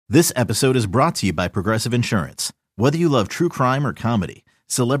This episode is brought to you by Progressive Insurance. Whether you love true crime or comedy,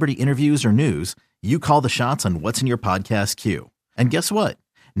 celebrity interviews or news, you call the shots on what's in your podcast queue. And guess what?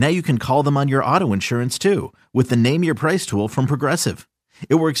 Now you can call them on your auto insurance too with the Name Your Price tool from Progressive.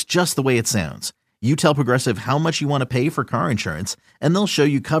 It works just the way it sounds. You tell Progressive how much you want to pay for car insurance, and they'll show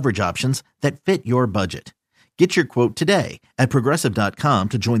you coverage options that fit your budget. Get your quote today at Progressive.com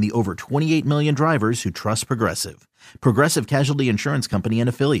to join the over 28 million drivers who trust Progressive. Progressive Casualty Insurance Company and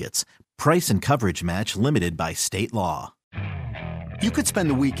Affiliates. Price and coverage match limited by state law. You could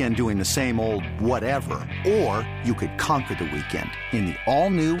spend the weekend doing the same old whatever, or you could conquer the weekend in the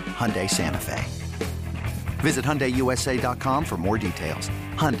all-new Hyundai Santa Fe. Visit HyundaiUSA.com for more details.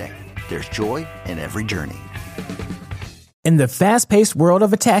 Hyundai, there's joy in every journey. In the fast-paced world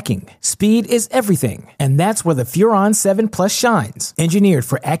of attacking, speed is everything, and that's where the Furon 7 Plus shines. Engineered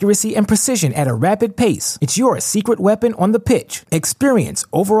for accuracy and precision at a rapid pace, it's your secret weapon on the pitch. Experience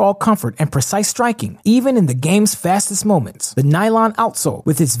overall comfort and precise striking, even in the game's fastest moments. The nylon outsole,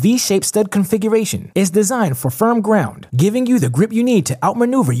 with its V-shaped stud configuration, is designed for firm ground, giving you the grip you need to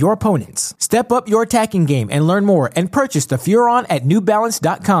outmaneuver your opponents. Step up your attacking game and learn more and purchase the Furon at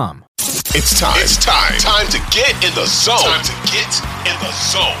NewBalance.com. It's time. Time to get in the zone. Time to get in the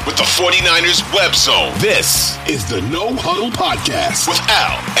zone with the 49ers Web Zone. This is the No Huddle Podcast with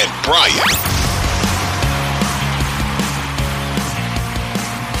Al and Brian.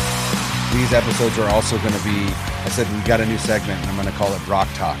 These episodes are also going to be, I said we got a new segment, and I'm going to call it Brock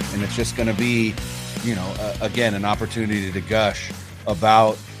Talk. And it's just going to be, again, an opportunity to gush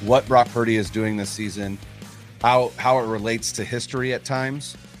about what Brock Purdy is doing this season, how it relates to history at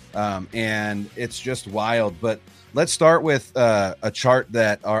times. And it's just wild. But let's start with a chart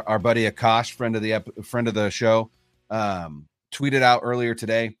that our buddy Akash, friend of the show, tweeted out earlier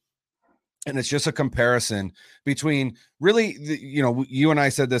today. And it's just a comparison between really, you and I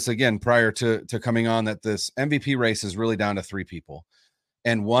said this again prior to coming on, that this MVP race is really down to three people.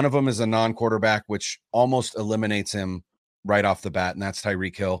 And one of them is a non-quarterback, which almost eliminates him right off the bat. And that's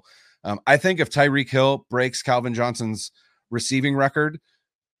Tyreek Hill. I think if Tyreek Hill breaks Calvin Johnson's receiving record,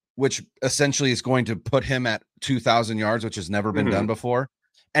 which essentially is going to put him at 2,000 yards, which has never been done before,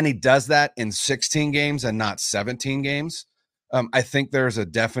 and he does that in 16 games and not 17 games, I think there's a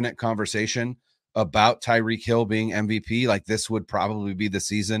definite conversation about Tyreek Hill being MVP. Like, this would probably be the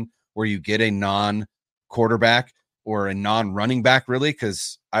season where you get a non-quarterback or a non-running back, really,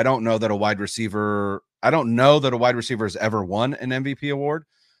 because I don't know that a wide receiver has ever won an MVP award.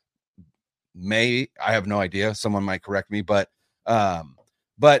 I have no idea. Someone might correct me, but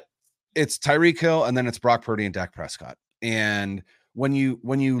it's Tyreek Hill, and then it's Brock Purdy and Dak Prescott. And when you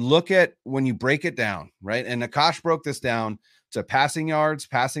break it down, right? And Akash broke this down to passing yards,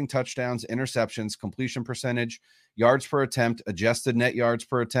 passing touchdowns, interceptions, completion percentage, yards per attempt, adjusted net yards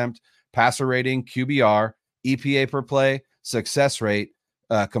per attempt, passer rating, QBR, EPA per play, success rate,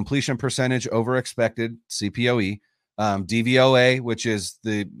 completion percentage over expected, CPOE, DVOA, which is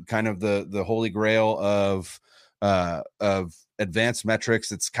the kind of the holy grail of advanced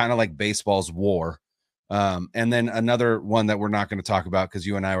metrics. It's kind of like baseball's WAR. And then another one that we're not going to talk about because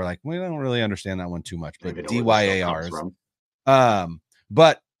you and I were like, we don't really understand that one too much, but DYARs.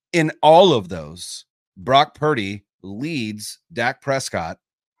 But in all of those, Brock Purdy leads Dak Prescott,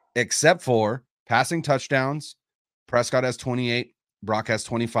 except for passing touchdowns. Prescott has 28, Brock has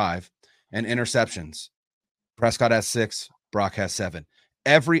 25, and interceptions. Prescott has 6, Brock has 7.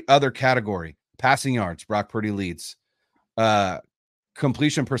 Every other category, passing yards, Brock Purdy leads.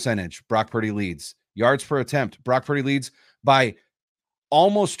 Completion percentage, Brock Purdy leads. Yards per attempt, Brock Purdy leads by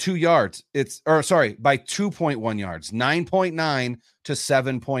almost 2 yards. By 2.1 yards, 9.9 to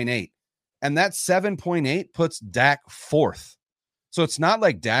 7.8. And that 7.8 puts Dak fourth. So it's not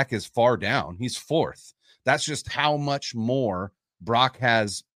like Dak is far down. He's fourth. That's just how much more Brock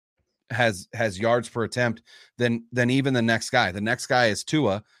has yards per attempt than even the next guy. The next guy is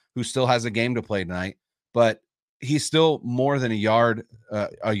Tua, who still has a game to play tonight, but he's still more than a yard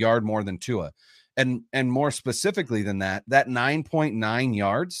more than Tua. And more specifically than that 9.9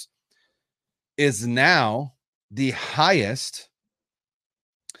 yards is now the highest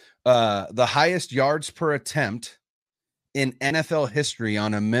yards per attempt in NFL history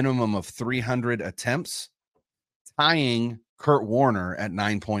on a minimum of 300 attempts, tying Kurt Warner at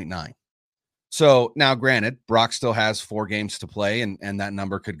 9.9. So now, granted, Brock still has 4 games to play, and that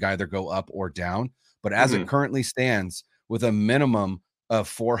number could either go up or down. But as it currently stands, with a minimum of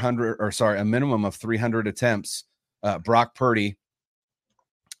 300 attempts, Brock Purdy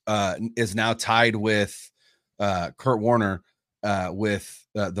is now tied with Kurt Warner with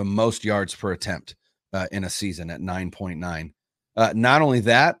the most yards per attempt in a season at 9.9. Not only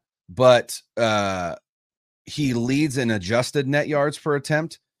that, but he leads in adjusted net yards per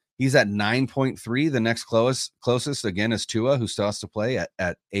attempt. He's at 9.3. The next closest again is Tua, who still has to play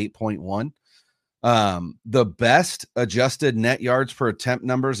at 8.1. The best adjusted net yards per attempt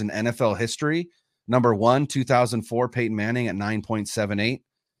numbers in NFL history. Number 1, 2004 Peyton Manning at 9.78.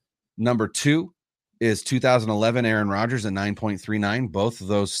 Number 2 is 2011 Aaron Rodgers at 9.39. Both of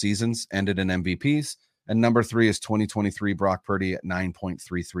those seasons ended in MVPs. And number 3 is 2023 Brock Purdy at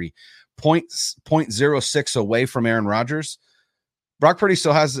 9.33. 0.06 away from Aaron Rodgers. Brock Purdy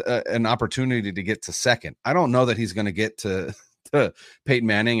still has an opportunity to get to second. I don't know that he's going to get to Peyton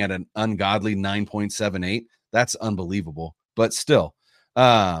Manning at an ungodly 9.78. That's unbelievable, but still.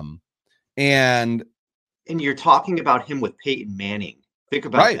 And you're talking about him with Peyton Manning. Think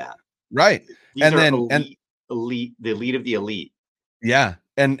about that. Right. These and are then elite, the elite of the elite. Yeah.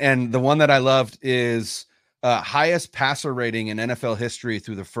 And the one that I loved is highest passer rating in NFL history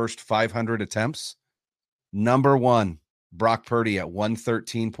through the first 500 attempts. Number 1, Brock Purdy at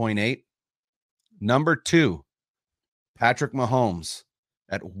 113.8. Number 2, Patrick Mahomes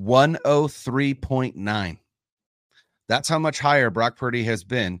at 103.9. That's how much higher Brock Purdy has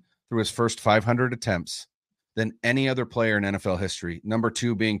been through his first 500 attempts than any other player in NFL history. Number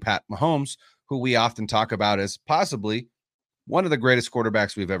 2 being Pat Mahomes, who we often talk about as possibly one of the greatest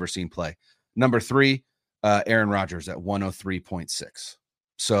quarterbacks we've ever seen play. Number 3, Aaron Rodgers at 103.6.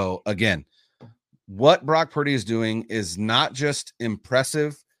 So again, what Brock Purdy is doing is not just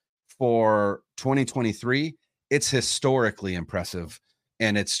impressive for 2023, it's historically impressive,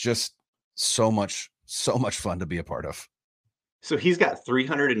 and it's just so much fun to be a part of. So he's got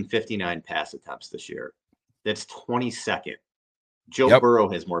 359 pass attempts this year. That's 22nd. Joe Burrow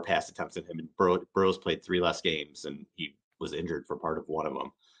has more pass attempts than him, and Burrow's played 3 less games, and he was injured for part of one of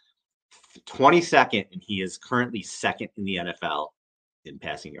them. 22nd, and he is currently second in the NFL in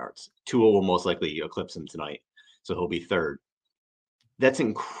passing yards. Tua will most likely eclipse him tonight, so he'll be third. That's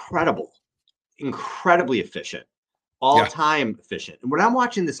incredible. Incredibly efficient. All-time efficient. And when I'm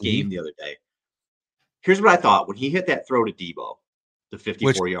watching this game the other day, here's what I thought. When he hit that throw to Debo, the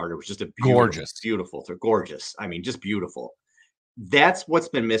 54-yarder, was just a beautiful throw. Gorgeous. I mean, just beautiful. That's what's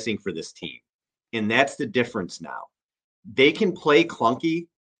been missing for this team. And that's the difference now. They can play clunky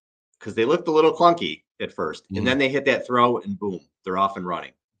because they looked a little clunky at first. And then they hit that throw and boom, they're off and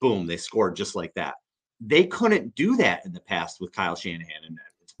running. Boom, they scored just like that. They couldn't do that in the past with Kyle Shanahan. And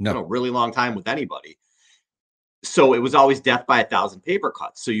it's been a really long time with anybody. So it was always death by 1,000 paper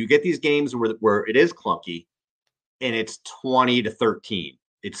cuts. So you get these games where it is clunky and it's 20-13.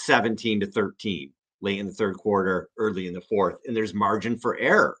 It's 17-13 late in the third quarter, early in the fourth, and there's margin for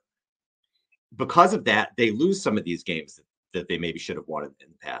error. Because of that, they lose some of these games that they maybe should have won in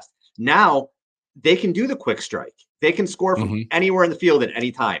the past. Now they can do the quick strike. They can score from anywhere in the field at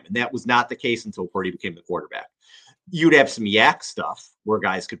any time. And that was not the case until Purdy became the quarterback. You'd have some yak stuff where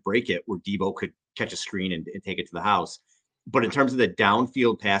guys could break it, where Debo could catch a screen and take it to the house. But in terms of the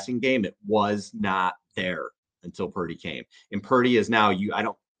downfield passing game, it was not there until Purdy came. And Purdy is now, you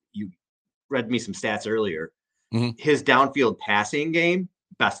read me some stats earlier. His downfield passing game,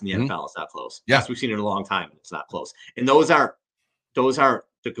 best in the NFL. It's not close. Best we've seen in a long time, and it's not close. And those aren't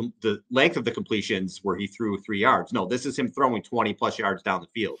the length of the completions where he threw 3 yards. No, this is him throwing 20 plus yards down the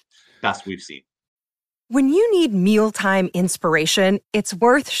field. Best we've seen. When you need mealtime inspiration, it's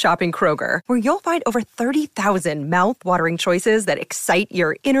worth shopping Kroger, where you'll find over 30,000 mouth-watering choices that excite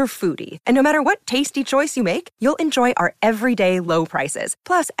your inner foodie. And no matter what tasty choice you make, you'll enjoy our everyday low prices,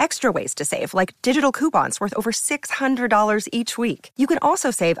 plus extra ways to save, like digital coupons worth over $600 each week. You can also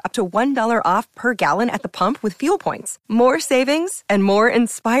save up to $1 off per gallon at the pump with fuel points. More savings and more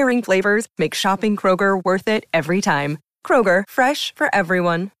inspiring flavors make shopping Kroger worth it every time. Kroger, fresh for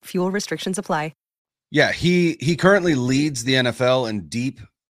everyone. Fuel restrictions apply. Yeah, he currently leads the NFL in deep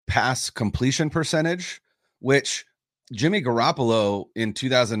pass completion percentage, which Jimmy Garoppolo in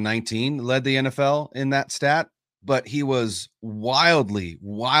 2019 led the NFL in that stat, but he was wildly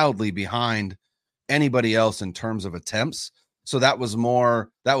behind anybody else in terms of attempts. So that was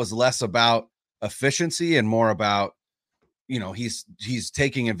less about efficiency and more about, he's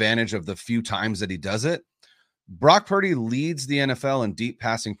taking advantage of the few times that he does it. Brock Purdy leads the NFL in deep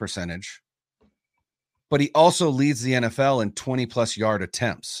passing percentage, but he also leads the NFL in 20-plus yard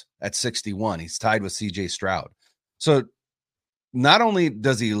attempts at 61. He's tied with C.J. Stroud. So not only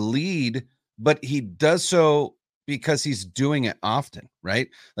does he lead, but he does so because he's doing it often, right?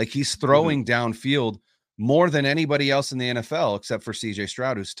 Like he's throwing downfield more than anybody else in the NFL except for C.J.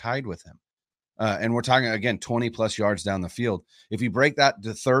 Stroud, who's tied with him. And we're talking, again, 20-plus yards down the field. If you break that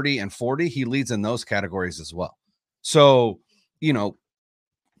to 30 and 40, he leads in those categories as well. So,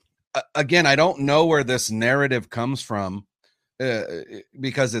 again, I don't know where this narrative comes from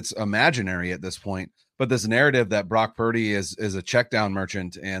because it's imaginary at this point. But this narrative that Brock Purdy is a check down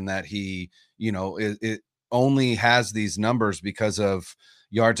merchant and that he, it only has these numbers because of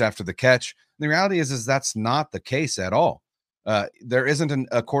yards after the catch. The reality is that's not the case at all. There isn't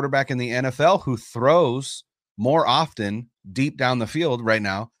a quarterback in the NFL who throws more often deep down the field right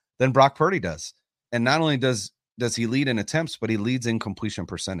now than Brock Purdy does. And not only does he lead in attempts, but he leads in completion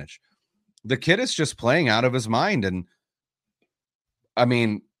percentage. The kid is just playing out of his mind. And I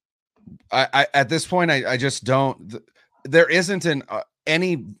mean, I at this point, I just don't, there isn't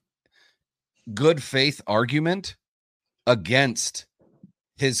any good faith argument against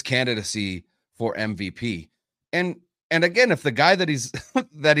his candidacy for MVP. And again, if the guy that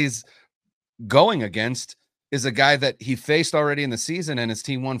he's going against is a guy that he faced already in the season and his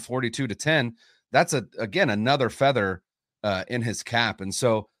team won 42-10, that's again another feather in his cap. And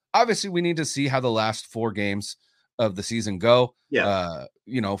so obviously we need to see how the last 4 games of the season go. Yeah.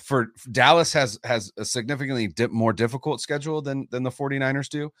 For Dallas has a significantly more difficult schedule than the 49ers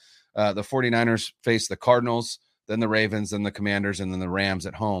do. The 49ers face the Cardinals, then the Ravens, then the Commanders, and then the Rams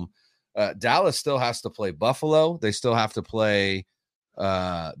at home. Dallas still has to play Buffalo. They still have to play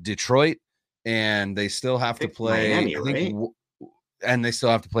Detroit, and they still have to play Miami, right? And they still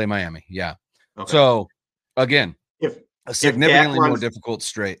have to play Miami. Yeah. Okay. So again, a significantly more difficult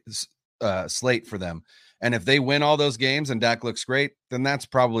slate for them. And if they win all those games and Dak looks great, then that's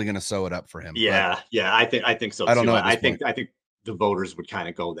probably going to sew it up for him. Yeah. I think so. I don't know. I think the voters would kind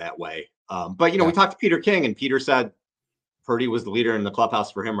of go that way. But we talked to Peter King, and Peter said Purdy was the leader in the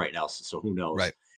clubhouse for him right now. So who knows? Right.